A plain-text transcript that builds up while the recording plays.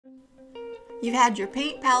You've had your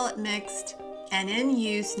paint palette mixed and in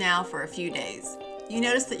use now for a few days. You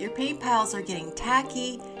notice that your paint piles are getting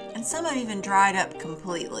tacky and some have even dried up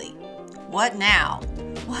completely. What now?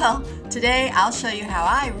 Well, today I'll show you how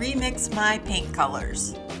I remix my paint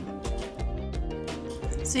colors.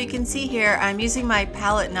 So you can see here I'm using my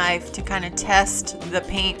palette knife to kind of test the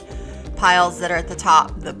paint piles that are at the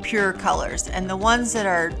top, the pure colors, and the ones that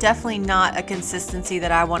are definitely not a consistency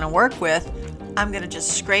that I want to work with, I'm going to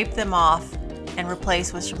just scrape them off and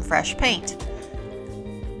replace with some fresh paint.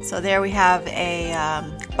 So there we have a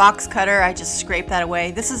box cutter. I just scrape that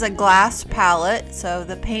away. This is a glass palette, so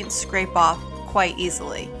the paints scrape off quite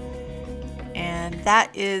easily. And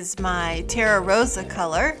that is my Terra Rosa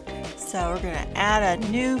color. So we're going to add a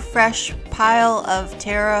new fresh pile of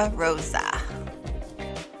Terra Rosa.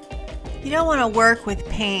 You don't want to work with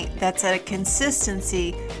paint that's at a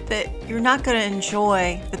consistency that you're not going to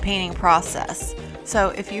enjoy the painting process. So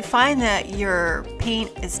if you find that your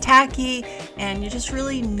paint is tacky and you're just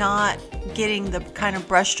really not getting the kind of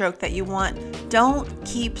brush stroke that you want, don't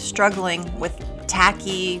keep struggling with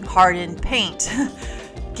tacky, hardened paint.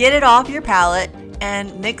 Get it off your palette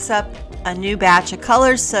and mix up a new batch of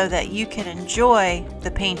colors so that you can enjoy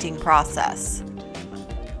the painting process.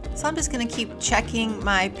 So I'm just going to keep checking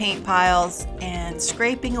my paint piles and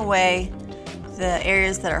scraping away the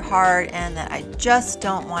areas that are hard and that I just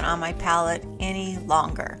don't want on my palette any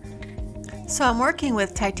longer. So I'm working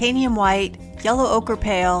with titanium white, yellow ochre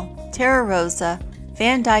pale, Terra Rosa,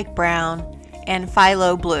 Van Dyke brown, and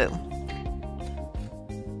phthalo blue.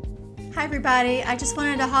 Hi everybody, I just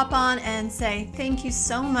wanted to hop on and say thank you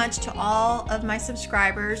so much to all of my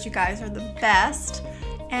subscribers. You guys are the best.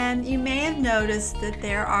 And you may have noticed that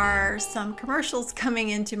there are some commercials coming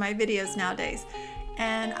into my videos nowadays.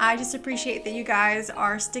 And I just appreciate that you guys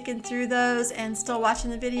are sticking through those and still watching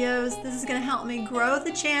the videos. This is going to help me grow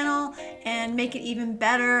the channel and make it even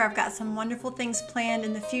better. I've got some wonderful things planned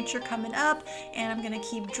in the future coming up, and I'm going to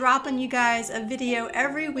keep dropping you guys a video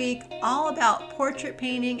every week all about portrait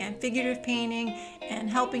painting and figurative painting and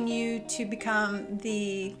helping you to become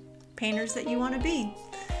the painters that you want to be.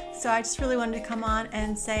 So I just really wanted to come on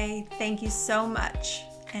and say thank you so much,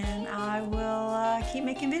 and I will keep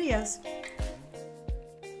making videos.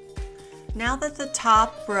 Now that the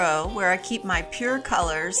top row where I keep my pure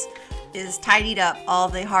colors is tidied up, all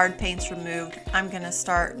the hard paints removed, I'm going to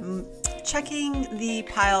start checking the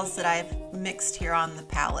piles that I've mixed here on the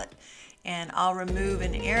palette. And I'll remove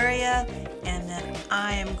an area, and then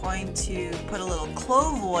I am going to put a little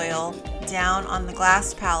clove oil down on the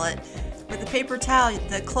glass palette. With the paper towel,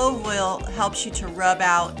 the clove oil helps you to rub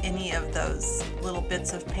out any of those little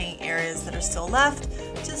bits of paint areas that are still left.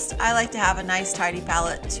 I like to have a nice tidy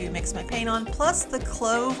palette to mix my paint on. Plus the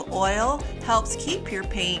clove oil helps keep your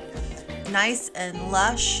paint nice and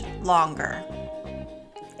lush longer.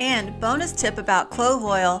 And bonus tip about clove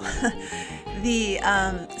oil, the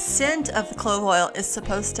scent of the clove oil is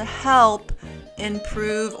supposed to help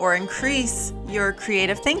improve or increase your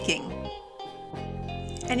creative thinking.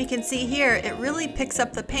 And you can see here, it really picks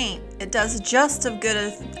up the paint. It does just as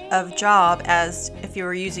good of job as if you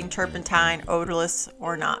were using turpentine, odorless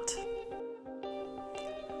or not.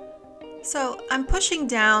 So I'm pushing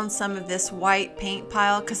down some of this white paint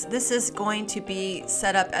pile because this is going to be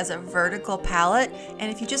set up as a vertical palette. And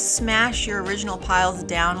if you just smash your original piles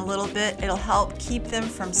down a little bit, it'll help keep them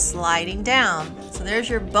from sliding down. So there's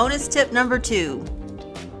your bonus tip number 2.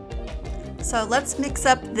 So let's mix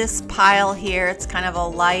up this pile here. It's kind of a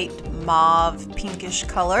light mauve pinkish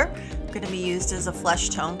color. Going to be used as a flesh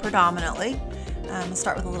tone predominantly.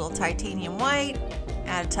 Start with a little titanium white,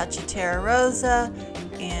 add a touch of Terra Rosa,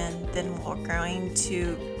 and then we're going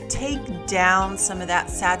to take down some of that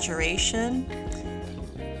saturation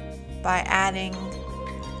by adding,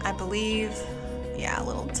 I believe, a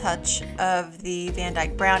little touch of the Van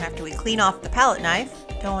Dyke brown after we clean off the palette knife.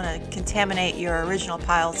 Don't want to contaminate your original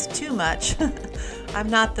piles too much. I'm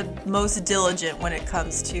not the most diligent when it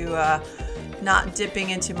comes to not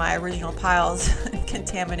dipping into my original piles and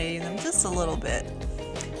contaminating them just a little bit.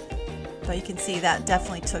 But you can see that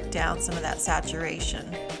definitely took down some of that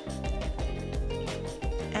saturation.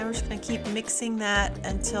 And we're just going to keep mixing that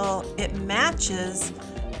until it matches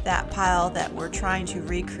that pile that we're trying to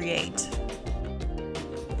recreate.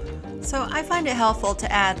 So I find it helpful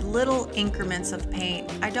to add little increments of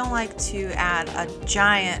paint. I don't like to add a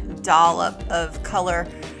giant dollop of color.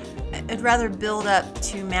 I'd rather build up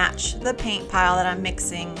to match the paint pile that I'm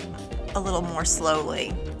mixing a little more slowly.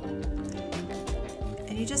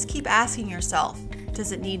 And you just keep asking yourself,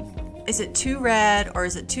 is it too red, or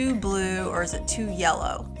is it too blue, or is it too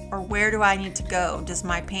yellow? Or where do I need to go? Does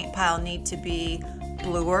my paint pile need to be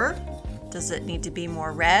bluer Does it need to be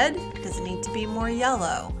more red? Does it need to be more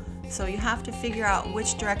yellow? So you have to figure out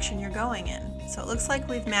which direction you're going in. So it looks like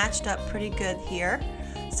we've matched up pretty good here.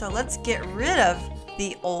 So let's get rid of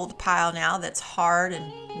the old pile now that's hard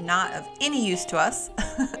and not of any use to us.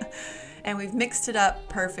 And we've mixed it up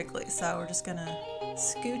perfectly. So we're just gonna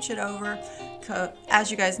scooch it over. As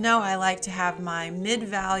you guys know, I like to have my mid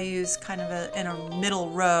values kind of in a middle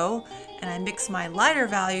row, and I mix my lighter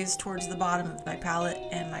values towards the bottom of my palette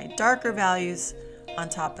and my darker values on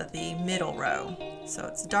top of the middle row. So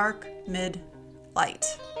it's dark, mid, light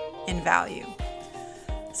in value.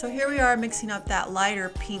 So here we are mixing up that lighter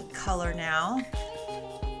pink color now,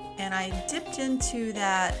 and I dipped into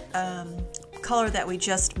that color that we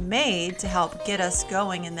just made to help get us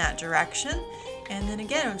going in that direction. And then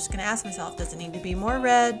again, I'm just going to ask myself, does it need to be more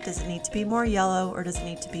red? Does it need to be more yellow? Or does it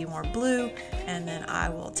need to be more blue? And then I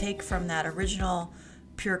will take from that original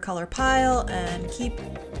pure color pile and keep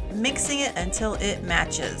mixing it until it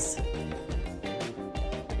matches.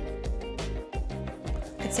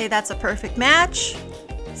 I'd say that's a perfect match.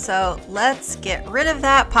 So let's get rid of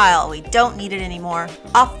that pile. We don't need it anymore.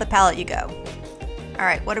 Off the palette you go. All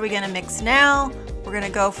right, what are we going to mix now? We're going to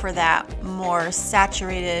go for that more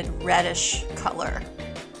saturated reddish color.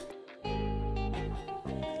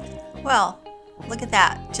 Well, look at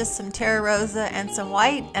that. Just some Terra Rosa and some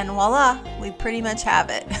white, and voila, we pretty much have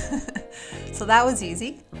it. So that was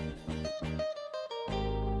easy.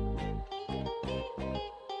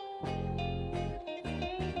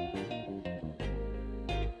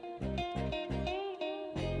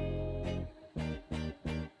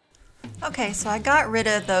 Okay, so I got rid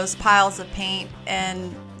of those piles of paint,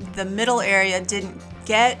 and the middle area didn't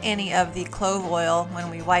get any of the clove oil when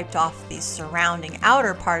we wiped off the surrounding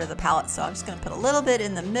outer part of the palette. So I'm just going to put a little bit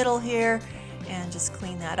in the middle here and just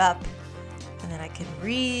clean that up. And then I can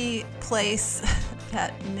replace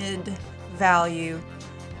that mid value,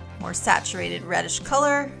 more saturated reddish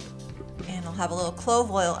color, and I'll have a little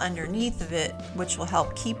clove oil underneath of it, which will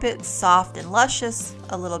help keep it soft and luscious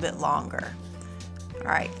a little bit longer. All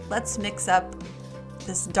right, let's mix up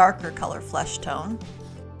this darker color flesh tone.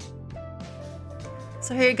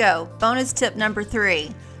 So here you go, bonus tip number 3.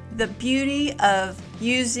 The beauty of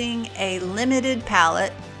using a limited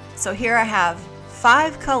palette. So here I have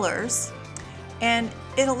 5 colors, and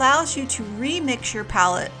it allows you to remix your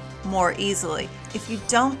palette more easily. If you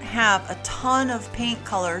don't have a ton of paint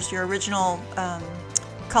colors, your original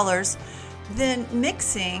colors, then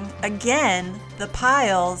mixing again the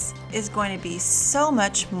piles is going to be so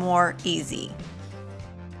much more easy.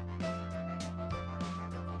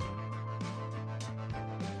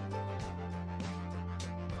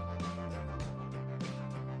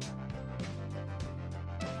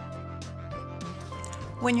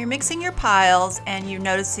 When you're mixing your piles and you're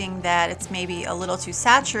noticing that it's maybe a little too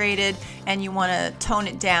saturated and you want to tone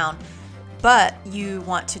it down, but you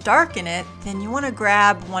want to darken it, then you want to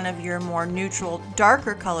grab one of your more neutral,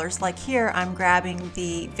 darker colors. Like here, I'm grabbing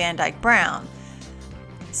the Van Dyke Brown.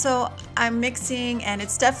 So I'm mixing, and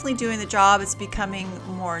it's definitely doing the job. It's becoming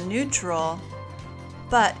more neutral.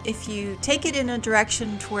 But if you take it in a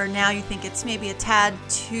direction to where now you think it's maybe a tad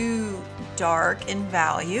too dark in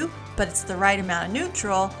value, but it's the right amount of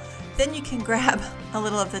neutral, then you can grab a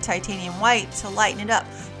little of the titanium white to lighten it up.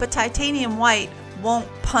 But titanium white won't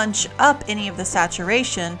punch up any of the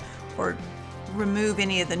saturation or remove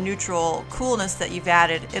any of the neutral coolness that you've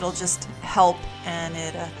added. It'll just help, and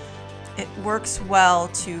it works well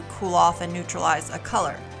to cool off and neutralize a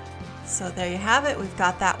color. So there you have it. We've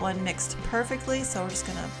got that one mixed perfectly. So we're just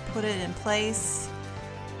going to put it in place,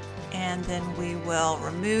 and then we will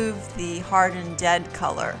remove the hardened dead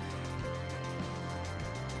color.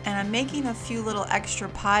 And I'm making a few little extra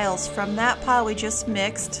piles from that pile we just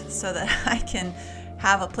mixed so that I can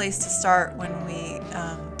have a place to start when we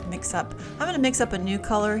mix up. I'm going to mix up a new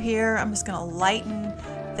color here. I'm just going to lighten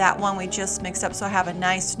that one we just mixed up so I have a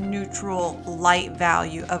nice neutral light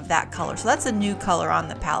value of that color. So that's a new color on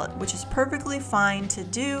the palette, which is perfectly fine to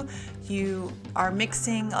do. You are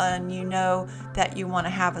mixing and you know that you want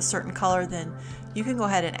to have a certain color, then you can go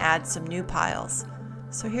ahead and add some new piles.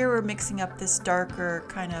 So here we're mixing up this darker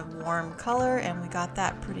kind of warm color, and we got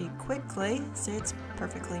that pretty quickly. See, it's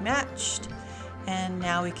perfectly matched. And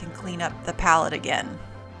now we can clean up the palette again.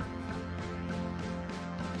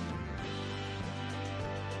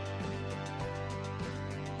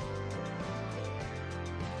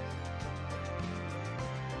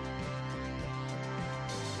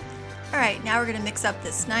 All right, now we're going to mix up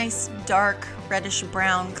this nice dark reddish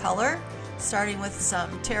brown color, starting with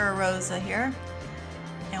some Terra Rosa here.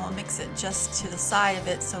 And we'll I'll mix it just to the side of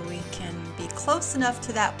it so we can be close enough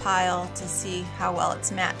to that pile to see how well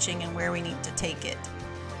it's matching and where we need to take it.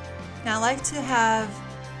 Now I like to have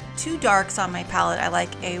two darks on my palette. I like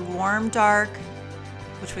a warm dark,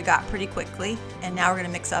 which we got pretty quickly, and now we're going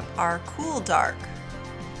to mix up our cool dark.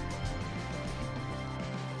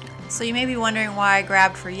 So you may be wondering why I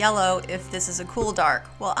grabbed for yellow if this is a cool dark.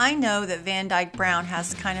 Well, I know that Van Dyke Brown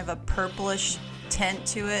has kind of a purplish tint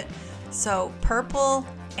to it. So purple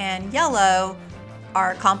and yellow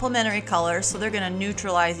are complementary colors, so they're going to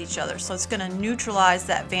neutralize each other. So it's going to neutralize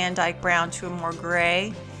that Van Dyke Brown to a more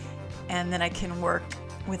gray, and then I can work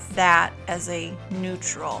with that as a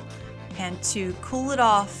neutral. And to cool it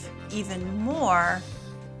off even more,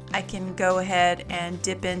 I can go ahead and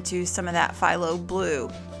dip into some of that phthalo blue,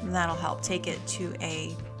 and that'll help take it to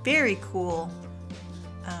a very cool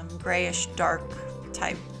grayish dark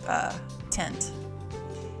type tint.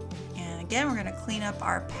 And again, we're going to clean up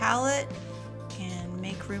our palette and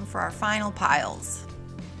make room for our final piles.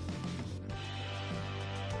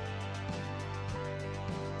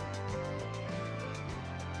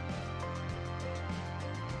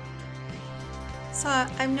 So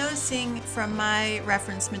I'm noticing from my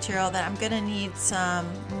reference material that I'm going to need some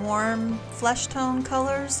warm flesh tone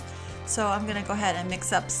colors. So I'm going to go ahead and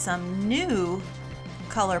mix up some new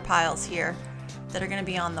color piles here that are going to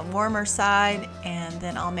be on the warmer side, and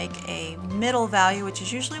then I'll make a middle value, which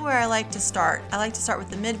is usually where I like to start. I like to start with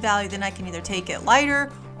the mid value, then I can either take it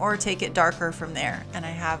lighter or take it darker from there. And I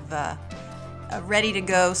have a ready to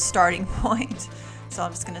go starting point. So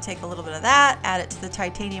I'm just going to take a little bit of that, add it to the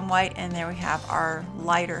titanium white, and there we have our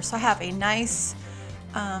lighter. So I have a nice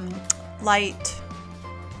light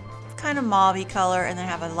kind of mauve-y color, and then I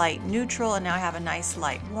have a light neutral, and now I have a nice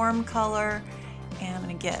light warm color. And I'm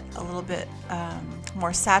going to get a little bit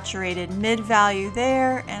more saturated mid value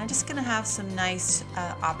there, and I'm just going to have some nice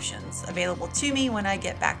options available to me when I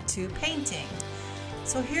get back to painting.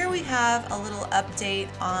 So here we have a little update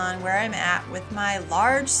on where I'm at with my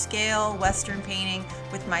large scale Western painting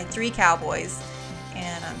with my 3 cowboys.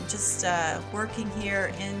 And I'm just working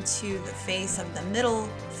here into the face of the middle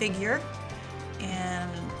figure,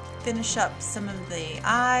 and I'm going to finish up some of the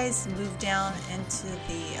eyes, move down into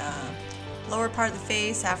the lower part of the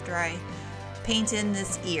face after I paint in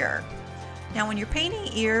this ear. Now when you're painting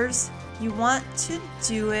ears, you want to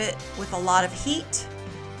do it with a lot of heat.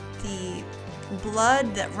 The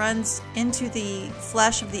blood that runs into the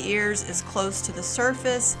flesh of the ears is close to the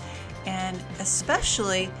surface, and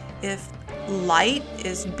especially if light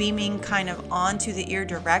is beaming kind of onto the ear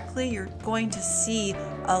directly, you're going to see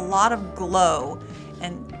a lot of glow,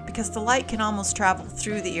 and because the light can almost travel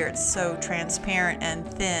through the ear, it's so transparent and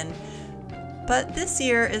thin. But this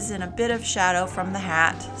ear is in a bit of shadow from the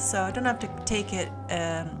hat, so I don't have to take it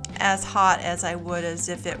as hot as I would as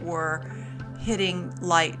if it were hitting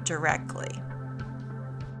light directly.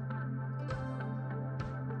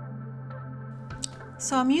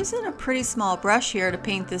 So I'm using a pretty small brush here to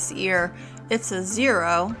paint this ear. It's a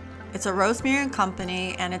 0, it's a Rosemary &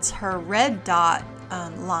 Company, and it's her red dot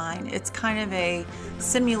line. It's kind of a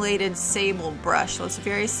simulated sable brush, so it's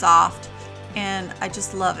very soft, and I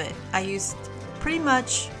just love it. I used pretty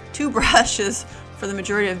much 2 brushes for the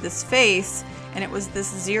majority of this face, and it was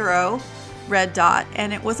this 0 red dot,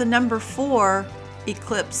 and it was a number 4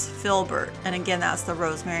 Eclipse Filbert, and again that's the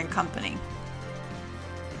Rosemary & Company.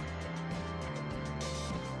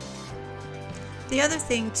 The other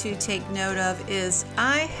thing to take note of is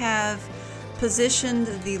I have positioned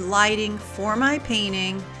the lighting for my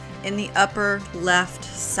painting in the upper left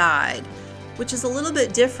side, which is a little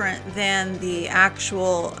bit different than the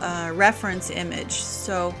actual reference image.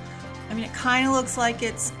 So, I mean, it kind of looks like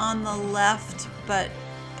it's on the left, but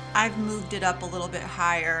I've moved it up a little bit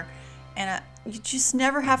higher. And you just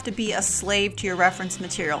never have to be a slave to your reference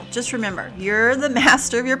material. Just remember, you're the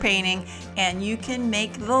master of your painting, and you can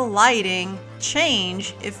make the lighting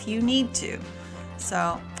change if you need to.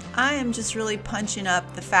 So I am just really punching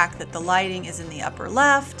up the fact that the lighting is in the upper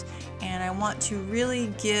left, and I want to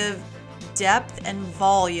really give depth and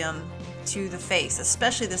volume to the face,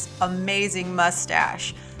 especially this amazing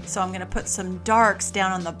mustache. So I'm going to put some darks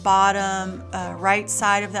down on the bottom right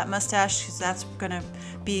side of that mustache, because that's going to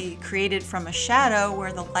be created from a shadow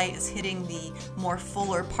where the light is hitting the more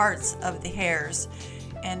fuller parts of the hairs.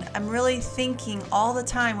 And I'm really thinking all the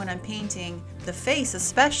time when I'm painting the face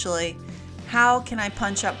especially, how can I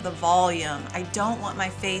punch up the volume? I don't want my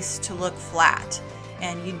face to look flat,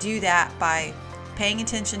 and you do that by paying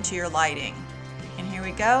attention to your lighting. And here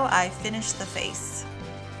we go, I finished the face.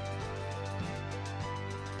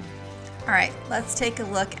 Alright, let's take a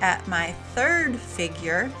look at my third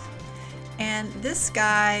figure. And this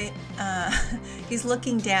guy, he's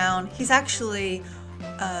looking down. He's actually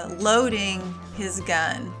loading his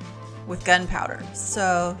gun with gunpowder.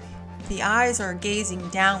 So the eyes are gazing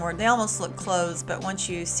downward. They almost look closed, but once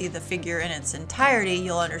you see the figure in its entirety,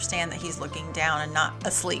 you'll understand that he's looking down and not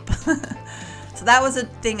asleep. So that was a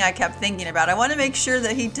thing I kept thinking about. I want to make sure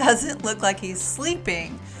that he doesn't look like he's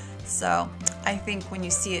sleeping. So I think when you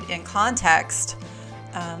see it in context,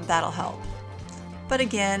 that'll help. But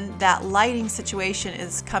again, that lighting situation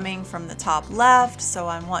is coming from the top left, so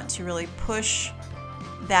I want to really push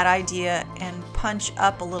that idea and punch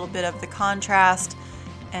up a little bit of the contrast.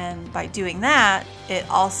 And by doing that, it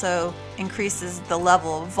also increases the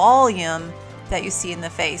level of volume that you see in the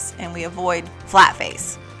face, and we avoid flat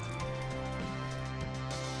face.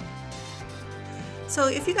 So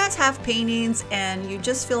if you guys have paintings and you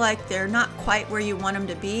just feel like they're not quite where you want them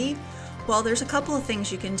to be, well, there's a couple of things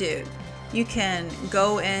you can do. You can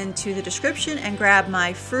go into the description and grab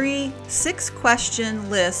my free 6-question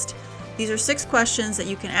list. These are 6 questions that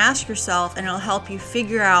you can ask yourself, and it'll help you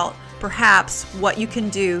figure out perhaps what you can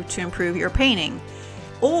do to improve your painting.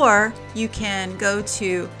 Or you can go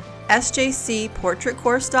to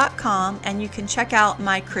sjcportraitcourse.com and you can check out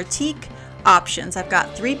my critique options. I've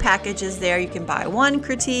got 3 packages there. You can buy 1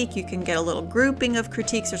 critique, you can get a little grouping of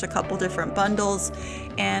critiques. There's a couple different bundles,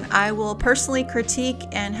 and I will personally critique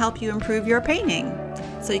and help you improve your painting.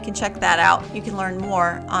 So you can check that out. You can learn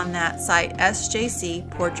more on that site,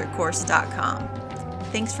 sjcportraitcourse.com.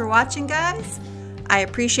 Thanks for watching, guys. I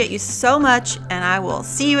appreciate you so much, and I will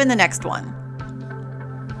see you in the next one.